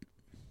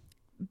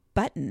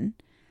button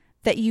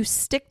that you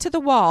stick to the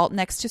wall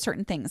next to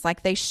certain things.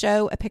 Like they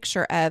show a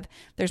picture of,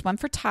 there's one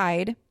for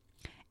Tide,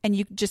 and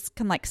you just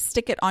can like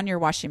stick it on your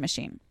washing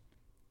machine.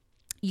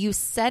 You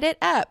set it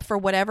up for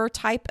whatever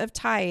type of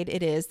Tide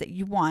it is that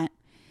you want.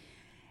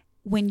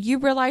 When you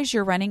realize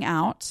you're running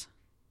out,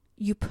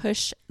 you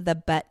push the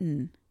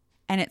button,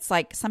 and it's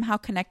like somehow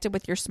connected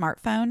with your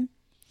smartphone,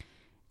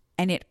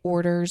 and it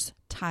orders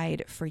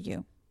Tide for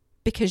you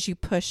because you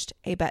pushed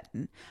a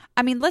button.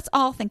 I mean, let's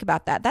all think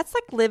about that. That's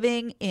like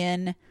living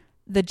in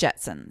the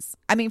Jetsons.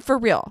 I mean, for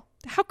real.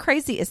 How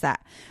crazy is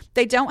that?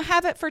 They don't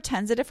have it for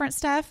tons of different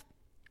stuff,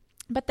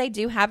 but they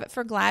do have it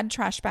for Glad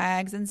trash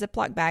bags and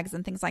Ziploc bags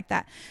and things like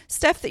that.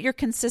 Stuff that you're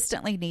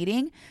consistently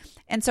needing.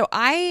 And so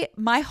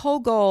my whole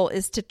goal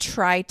is to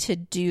try to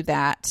do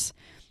that.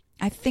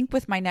 I think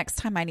with my next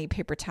time I need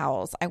paper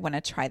towels, I want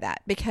to try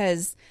that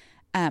because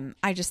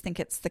I just think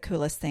it's the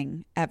coolest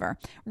thing ever.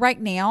 Right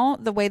now,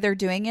 the way they're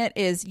doing it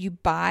is you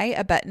buy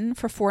a button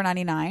for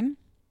 $4.99,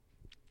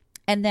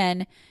 and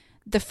then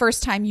the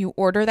first time you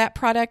order that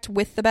product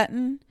with the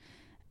button,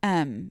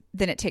 then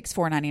it takes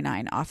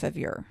 $4.99 off of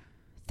your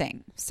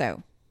thing.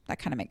 So that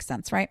kind of makes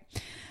sense, right?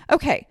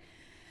 Okay.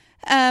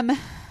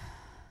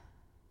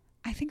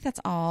 I think that's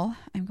all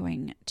I'm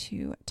going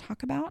to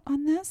talk about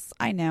on this.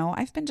 I know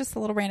I've been just a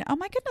little random. Oh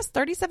my goodness,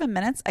 37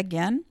 minutes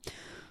again.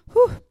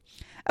 Whew.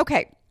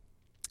 Okay.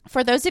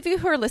 For those of you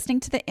who are listening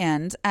to the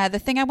end, the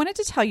thing I wanted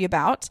to tell you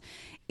about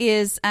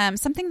is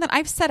something that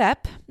I've set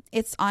up.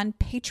 It's on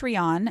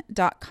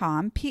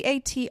patreon.com,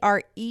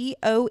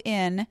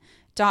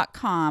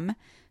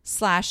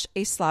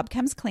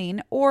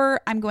 patreon.com/aslobcomesclean,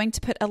 or I'm going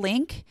to put a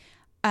link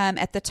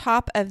at the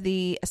top of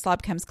the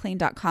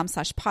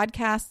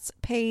aslobcomesclean.com/podcasts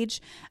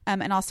page,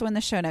 and also in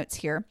the show notes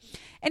here.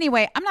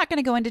 Anyway, I'm not going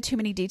to go into too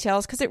many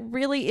details because it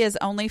really is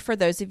only for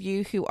those of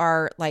you who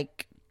are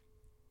like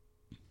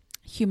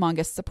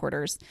humongous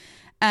supporters.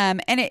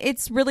 And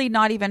it's really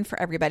not even for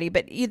everybody,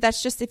 but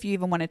that's just if you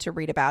even wanted to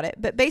read about it.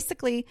 But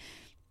basically,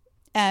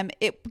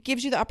 it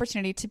gives you the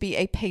opportunity to be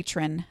a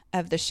patron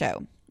of the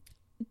show.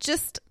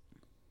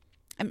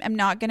 I'm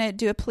not going to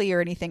do a plea or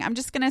anything. I'm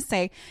just going to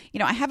say,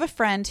 I have a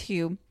friend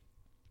who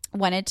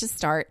wanted to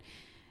start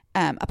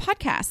a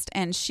podcast,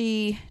 and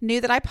she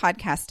knew that I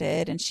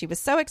podcasted, and she was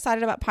so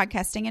excited about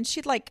podcasting, and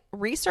she'd like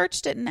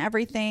researched it and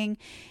everything.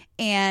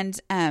 And,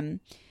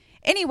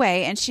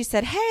 anyway, and she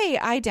said, hey,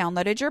 I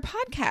downloaded your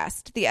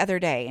podcast the other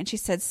day. And she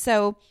said,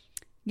 so,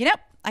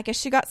 I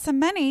guess you got some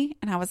money.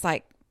 And I was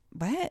like,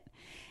 what?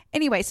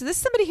 Anyway, so this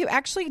is somebody who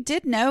actually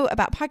did know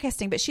about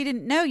podcasting, but she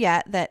didn't know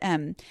yet that,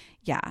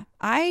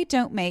 I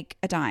don't make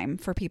a dime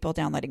for people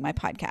downloading my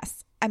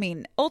podcasts. I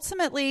mean,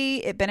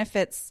 ultimately it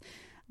benefits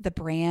the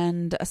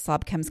brand, A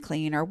Slob Comes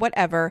Clean or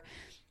whatever,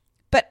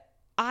 but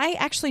I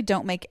actually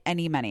don't make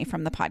any money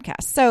from the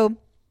podcast. So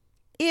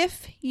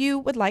if you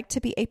would like to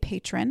be a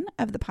patron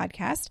of the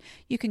podcast,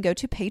 you can go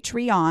to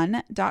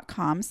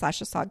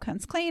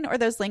patreon.com/aslobcomesclean or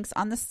those links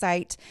on the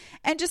site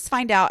and just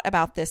find out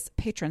about this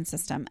patron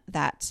system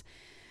that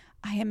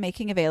I am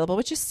making available,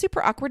 which is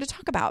super awkward to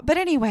talk about. But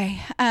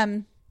anyway,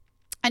 and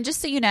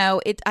just so you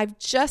know, I've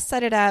just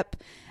set it up.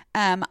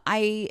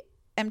 I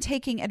am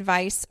taking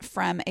advice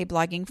from a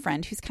blogging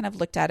friend who's kind of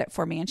looked at it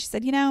for me. And she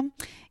said, you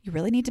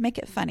really need to make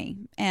it funny.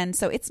 And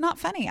so it's not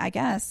funny, I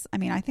guess. I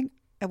mean, I think,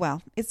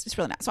 well, it's just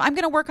really not. So I'm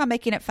going to work on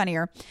making it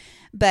funnier.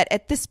 But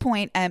at this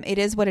point, it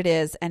is what it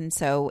is. And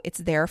so it's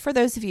there for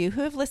those of you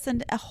who have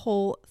listened a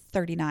whole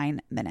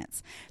 39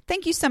 minutes.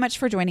 Thank you so much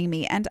for joining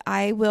me. And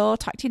I will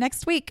talk to you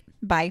next week.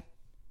 Bye.